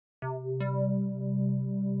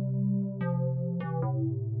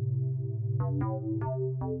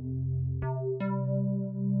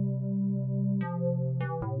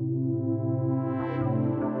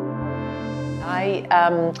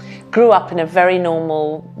grew up in a very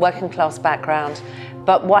normal working class background,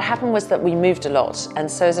 but what happened was that we moved a lot, and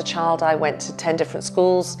so as a child I went to 10 different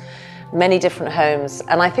schools, many different homes,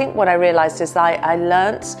 and I think what I realized is I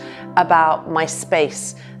learnt about my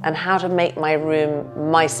space and how to make my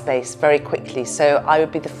room my space very quickly. So I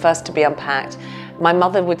would be the first to be unpacked. My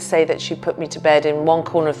mother would say that she put me to bed in one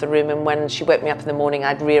corner of the room, and when she woke me up in the morning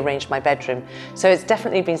I'd rearrange my bedroom. So it's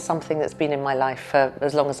definitely been something that's been in my life for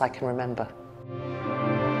as long as I can remember.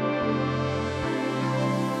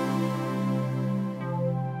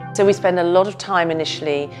 So we spend a lot of time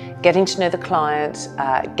initially getting to know the client,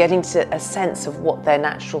 getting to a sense of what their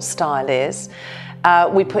natural style is.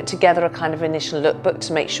 We put together a kind of initial lookbook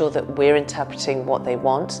to make sure that we're interpreting what they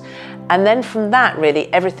want. And then from that,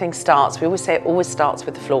 really, everything starts. We always say it always starts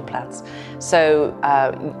with the floor plans. So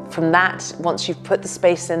from that, once you've put the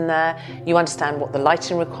space in there, you understand what the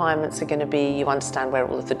lighting requirements are going to be, you understand where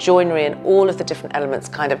all of the joinery and all of the different elements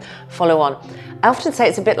kind of follow on. I often say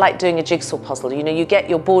it's a bit like doing a jigsaw puzzle. You know, you get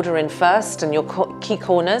your border in first and your key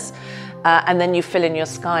corners, and then you fill in your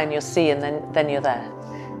sky and your sea, and then you're there.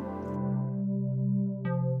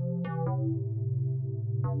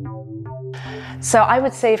 So I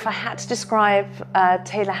would say if I had to describe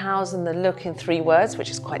Taylor House and the look in 3 words, which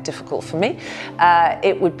is quite difficult for me,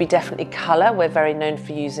 it would be definitely colour. We're very known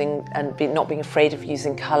for using and not being afraid of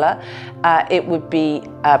using colour. It would be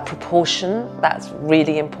proportion. That's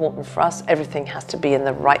really important for us. Everything has to be in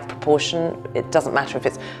the right proportion. It doesn't matter if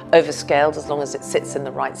it's overscaled as long as it sits in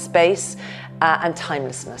the right space. And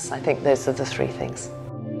timelessness. I think those are the 3 things.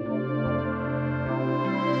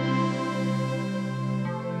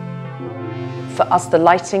 For us, the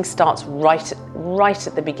lighting starts right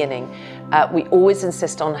at the beginning. We always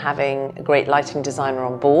insist on having a great lighting designer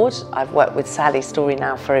on board. I've worked with Sally Story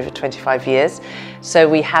now for over 25 years. So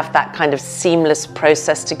we have that kind of seamless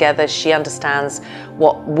process together. She understands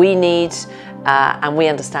what we need, and we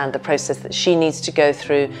understand the process that she needs to go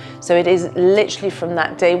through. So it is literally from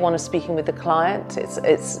that day one of speaking with the client,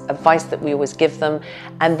 it's advice that we always give them.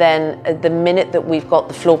 And then the minute that we've got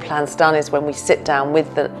the floor plans done is when we sit down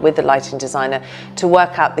with the lighting designer to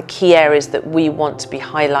work out the key areas that we want to be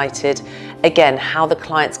highlighted. Again, how the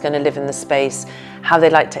client's going to live in the space, how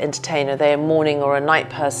they like to entertain, are they a morning or a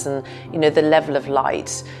night person, you know, the level of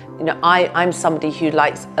light. You know, I'm somebody who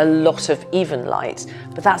likes a lot of even light,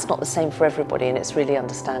 but that's not the same for everybody, and it's really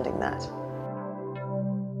understanding that.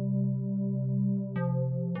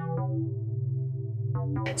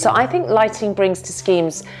 So I think lighting brings to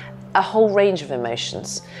schemes a whole range of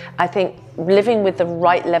emotions. I think living with the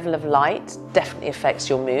right level of light definitely affects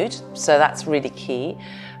your mood, so that's really key.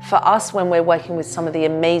 For us, when we're working with some of the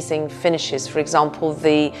amazing finishes, for example,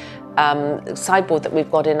 the sideboard that we've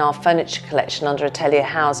got in our furniture collection under Atelier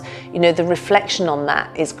House, you know, the reflection on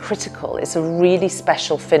that is critical. It's a really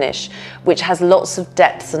special finish which has lots of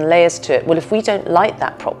depths and layers to it. Well, if we don't light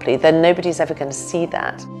that properly, then nobody's ever going to see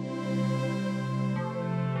that.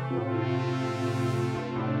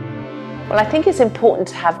 Well, I think it's important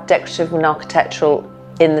to have decorative and architectural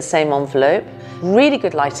in the same envelope. Really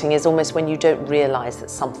good lighting is almost when you don't realise that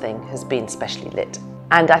something has been specially lit.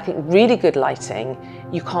 And I think really good lighting,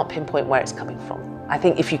 you can't pinpoint where it's coming from. I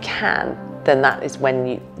think if you can, then that is when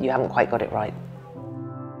you haven't quite got it right.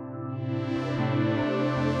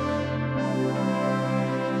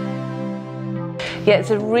 Yeah, it's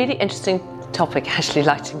a really interesting topic, actually,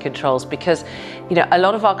 lighting controls, because, you know, a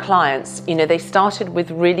lot of our clients, you know, they started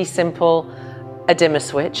with really simple, a dimmer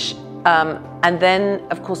switch. And then,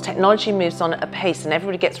 of course, technology moves on at a pace and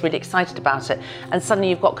everybody gets really excited about it. And suddenly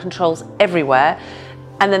you've got controls everywhere.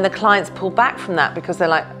 And then the clients pull back from that because they're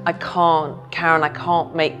like, I can't, Karen, I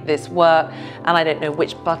can't make this work, and I don't know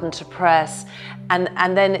which button to press. And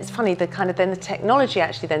then it's funny, then the technology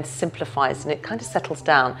actually then simplifies and it kind of settles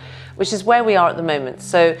down, which is where we are at the moment.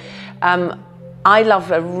 So I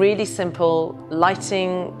love a really simple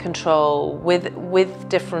lighting control with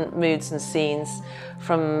different moods and scenes,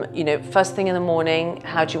 from, you know, first thing in the morning,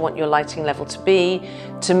 how do you want your lighting level to be,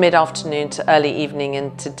 to mid-afternoon, to early evening,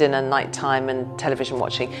 and to dinner, nighttime, and television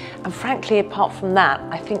watching. And frankly, apart from that,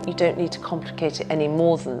 I think you don't need to complicate it any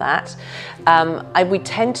more than that. We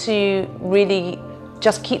tend to really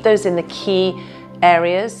just keep those in the key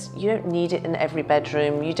areas. You don't need it in every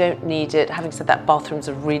bedroom. You don't need it. Having said that, bathrooms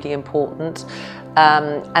are really important.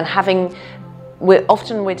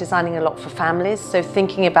 We're designing a lot for families, so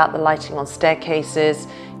thinking about the lighting on staircases,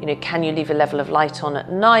 you know, can you leave a level of light on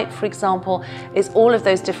at night, for example? It's all of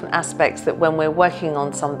those different aspects that when we're working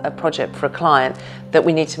on a project for a client, that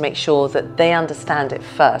we need to make sure that they understand it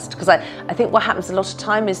first. Because I think what happens a lot of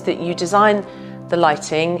time is that you design the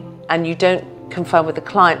lighting and you don't confer with the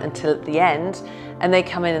client until at the end, and they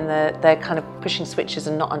come in and they're kind of pushing switches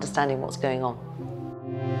and not understanding what's going on.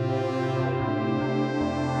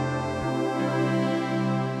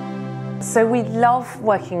 So we love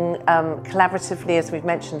working collaboratively, as we've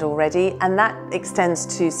mentioned already, and that extends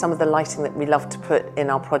to some of the lighting that we love to put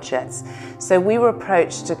in our projects. So we were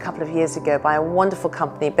approached a couple of years ago by a wonderful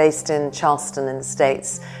company based in Charleston in the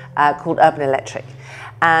States called Urban Electric.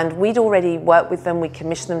 And we'd already worked with them, we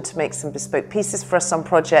commissioned them to make some bespoke pieces for us on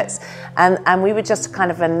projects, and we were just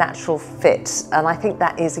kind of a natural fit. And I think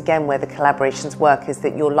that is, again, where the collaborations work, is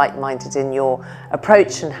that you're like-minded in your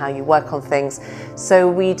approach and how you work on things. So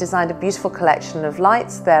we designed a beautiful collection of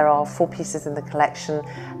lights. There are 4 pieces in the collection.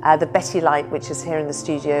 The Betty light, which is here in the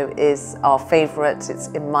studio, is our favourite. It's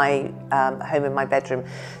in my home, in my bedroom.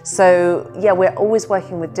 So yeah, we're always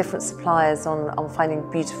working with different suppliers on finding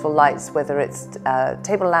beautiful lights, whether it's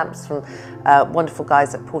table lamps from wonderful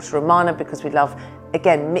guys at Porta Romana, because we love,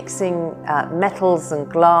 again, mixing metals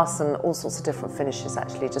and glass and all sorts of different finishes,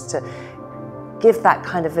 actually, just to give that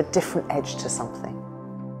kind of a different edge to something.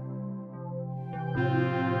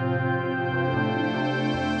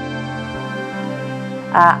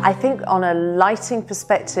 I think on a lighting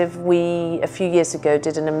perspective, we, a few years ago,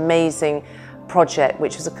 did an amazing project,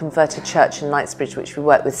 which was a converted church in Kinghtsbridge, which we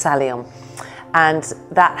worked with Sally on. And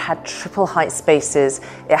that had triple height spaces.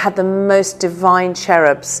 It had the most divine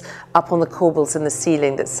cherubs up on the corbels in the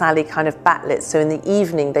ceiling that Sally kind of backlit. So in the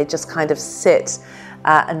evening, they just kind of sit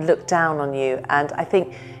and look down on you. And I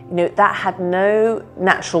think, you know, that had no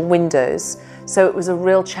natural windows. So it was a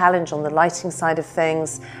real challenge on the lighting side of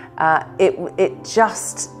things. It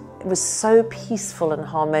was so peaceful and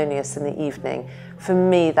harmonious in the evening. For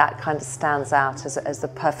me, that kind of stands out as the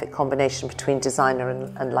perfect combination between designer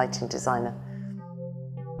and lighting designer.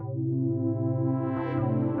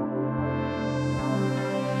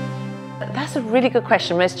 That's a really good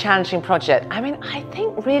question. Most challenging project. I mean, I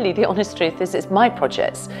think really the honest truth is it's my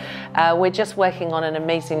projects. We're just working on an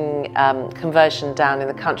amazing conversion down in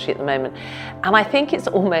the country at the moment. And I think it's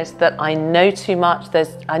almost that I know too much.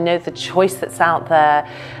 I know the choice that's out there.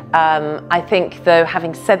 I think, though,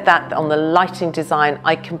 having said that, on the lighting design,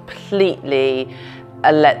 I completely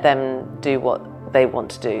let them do what they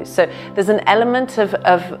want to do. So there's an element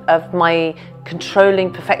of my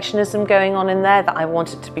controlling perfectionism going on in there, that I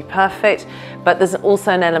want it to be perfect, but there's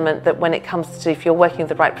also an element that when it comes to, if you're working with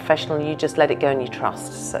the right professional, you just let it go and you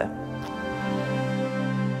trust. So.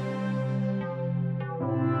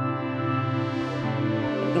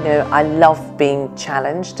 You know, I love being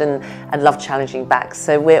challenged and love challenging back.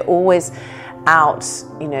 So we're always out,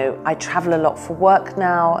 you know, I travel a lot for work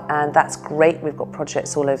now, and that's great. We've got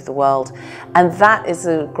projects all over the world, and that is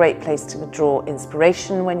a great place to draw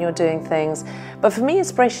inspiration when you're doing things. But for me,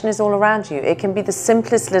 inspiration is all around you. It can be the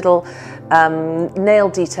simplest little nail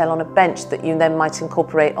detail on a bench that you then might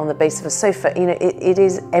incorporate on the base of a sofa. You know, it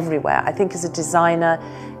is everywhere. I think as a designer,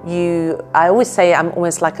 I always say I'm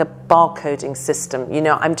almost like a barcoding system. You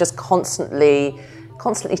know, I'm just constantly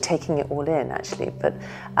taking it all in, actually. But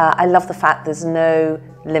I love the fact there's no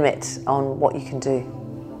limit on what you can do.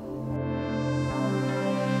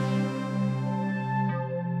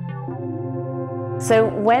 So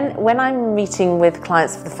when I'm meeting with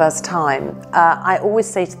clients for the first time, I always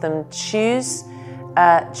say to them, choose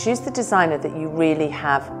the designer that you really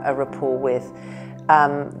have a rapport with.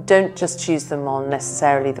 Don't just choose them on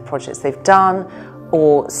necessarily the projects they've done,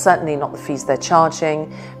 or certainly not the fees they're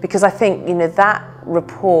charging, because I think, you know, that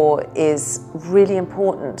rapport is really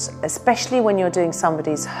important, especially when you're doing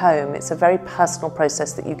somebody's home. It's a very personal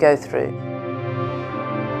process that you go through.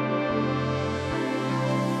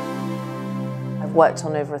 I've worked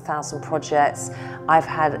on over 1,000 projects. I've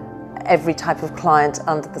had every type of client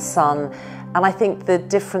under the sun, and I think the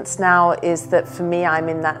difference now is that for me, I'm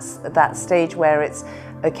in that stage where it's,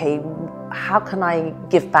 okay, how can I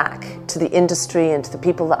give back to the industry and to the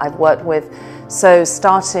people that I've worked with? So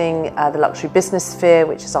starting the Luxury Business Sphere,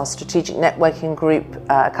 which is our strategic networking group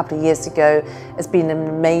a couple of years ago, has been an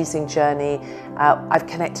amazing journey. I've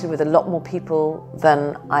connected with a lot more people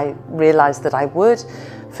than I realised that I would.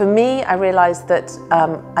 For me, I realised that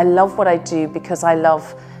I love what I do because I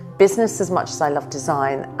love business as much as I love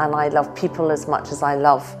design, and I love people as much as I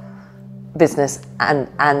love business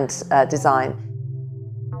and design.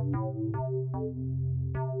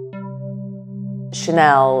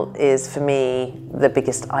 Chanel is, for me, the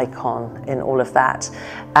biggest icon in all of that.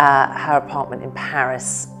 Her apartment in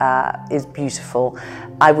Paris is beautiful.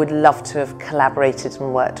 I would love to have collaborated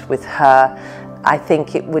and worked with her. I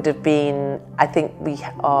think it would have been, I think we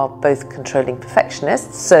are both controlling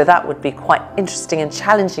perfectionists, so that would be quite interesting and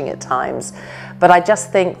challenging at times. But I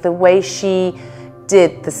just think the way she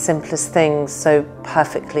did the simplest things so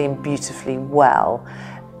perfectly and beautifully well,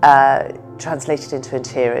 translated into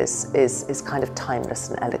interiors is kind of timeless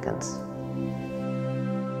and elegant.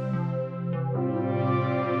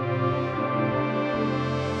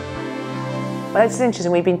 Well, it's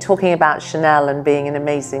interesting, we've been talking about Chanel and being an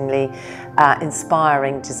amazingly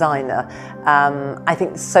inspiring designer. I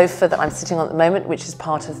think the sofa that I'm sitting on at the moment, which is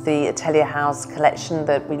part of the Atelier House collection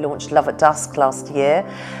that we launched Love at Dusk last year,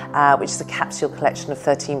 which is a capsule collection of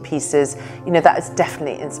 13 pieces, you know, that is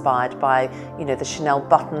definitely inspired by, you know, the Chanel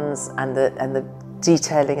buttons and the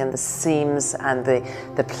detailing and the seams and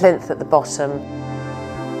the plinth at the bottom.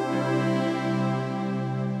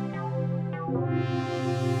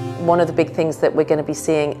 One of the big things that we're going to be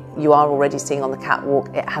seeing, you are already seeing on the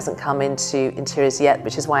catwalk, it hasn't come into interiors yet,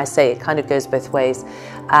 which is why I say it kind of goes both ways,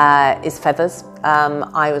 is feathers.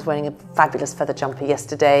 I was wearing a fabulous feather jumper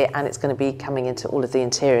yesterday, and it's going to be coming into all of the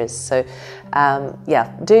interiors. So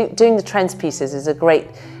yeah, doing the trends pieces is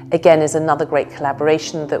is another great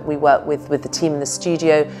collaboration that we work with the team in the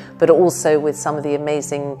studio, but also with some of the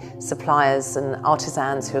amazing suppliers and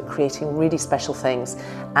artisans who are creating really special things.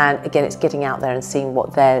 And again, it's getting out there and seeing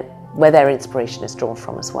where their inspiration is drawn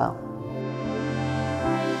from as well.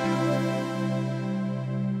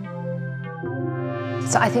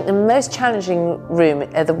 So I think the most challenging room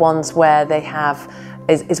are the ones where they have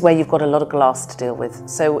is where you've got a lot of glass to deal with.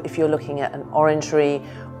 So if you're looking at an orangery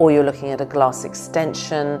or you're looking at a glass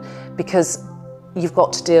extension, because you've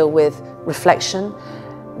got to deal with reflection.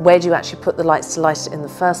 Where do you actually put the lights to light it in the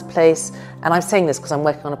first place? And I'm saying this because I'm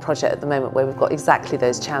working on a project at the moment where we've got exactly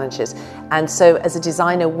those challenges. And so as a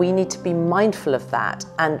designer, we need to be mindful of that,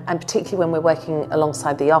 and particularly when we're working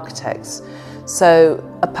alongside the architects. So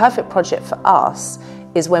a perfect project for us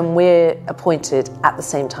is when we're appointed at the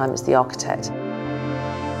same time as the architect.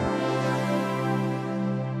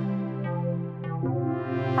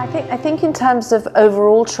 I think in terms of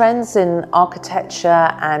overall trends in architecture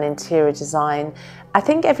and interior design, I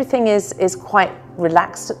think everything is quite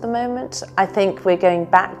relaxed at the moment. I think we're going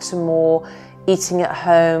back to more eating at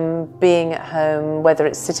home, being at home, whether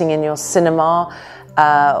it's sitting in your cinema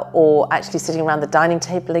or actually sitting around the dining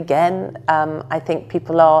table again. I think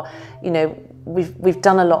people are, you know, we've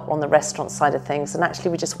done a lot on the restaurant side of things, and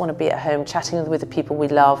actually we just want to be at home chatting with the people we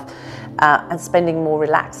love and spending more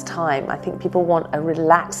relaxed time. I think people want a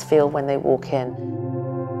relaxed feel when they walk in.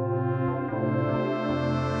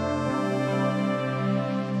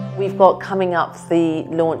 We've got coming up the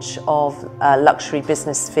launch of Luxury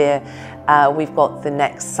Business Sphere. We've got the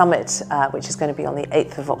next summit, which is going to be on the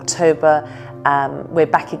 8th of October. We're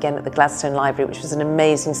back again at the Gladstone Library, which was an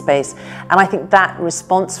amazing space. And I think that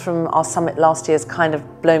response from our summit last year has kind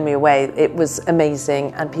of blown me away. It was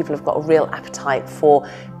amazing, and people have got a real appetite for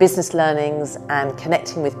business learnings and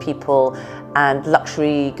connecting with people, and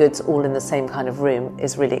luxury goods all in the same kind of room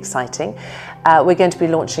is really exciting. We're going to be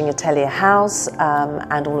launching Atelier House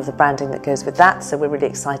and all of the branding that goes with that, so we're really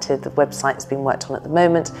excited. The website is being worked on at the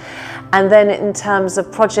moment. And then in terms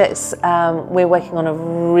of projects, we're working on a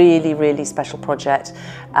really, really special project.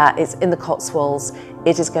 It's in the Cotswolds.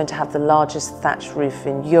 It is going to have the largest thatched roof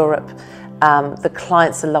in Europe. The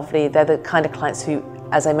clients are lovely. They're the kind of clients who,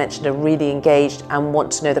 as I mentioned, are really engaged and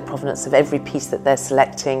want to know the provenance of every piece that they're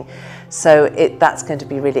selecting. So that's going to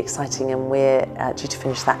be really exciting, and we're due to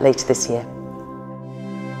finish that later this year.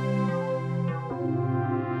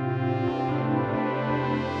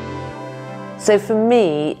 So for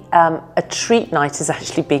me, a treat night is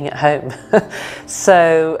actually being at home.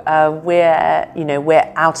 So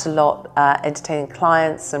we're out a lot entertaining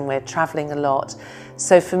clients, and we're traveling a lot.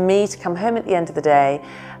 So for me to come home at the end of the day,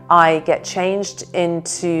 I get changed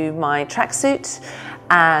into my tracksuit,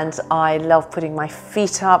 and I love putting my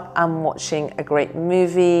feet up and watching a great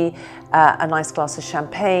movie, a nice glass of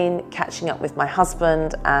champagne, catching up with my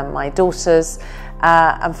husband and my daughters.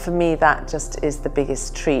 And for me, that just is the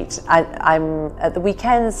biggest treat. I'm at the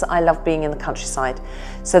weekends, I love being in the countryside.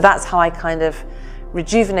 So that's how I kind of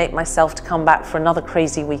rejuvenate myself to come back for another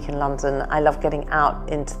crazy week in London. I love getting out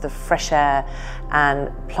into the fresh air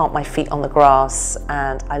and plant my feet on the grass,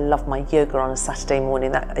 and I love my yoga on a Saturday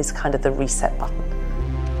morning. That is kind of the reset button.